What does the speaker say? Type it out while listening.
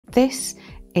This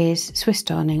is Swiss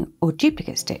darning or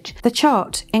duplicate stitch. The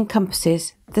chart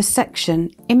encompasses the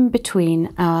section in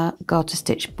between our garter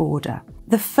stitch border.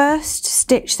 The first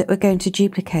stitch that we're going to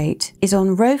duplicate is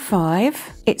on row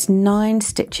 5. It's 9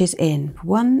 stitches in.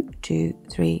 1, 2,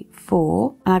 3,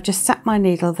 4. And I've just sat my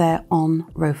needle there on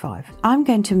row 5. I'm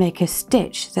going to make a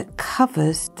stitch that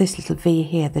covers this little V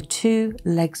here, the 2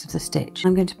 legs of the stitch.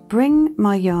 I'm going to bring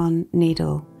my yarn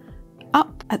needle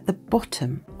up at the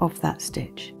bottom of that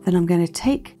stitch. Then I'm going to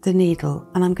take the needle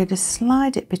and I'm going to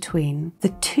slide it between the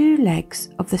 2 legs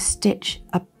of the stitch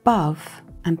above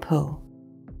and pull.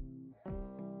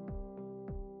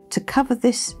 To cover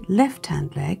this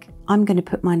left-hand leg, I'm going to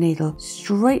put my needle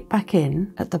straight back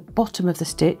in at the bottom of the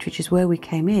stitch, which is where we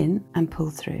came in, and pull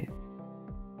through.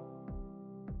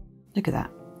 Look at that.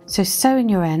 So sew in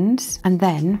your ends and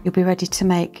then you'll be ready to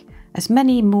make as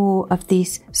many more of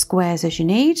these squares as you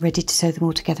need, ready to sew them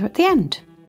all together at the end.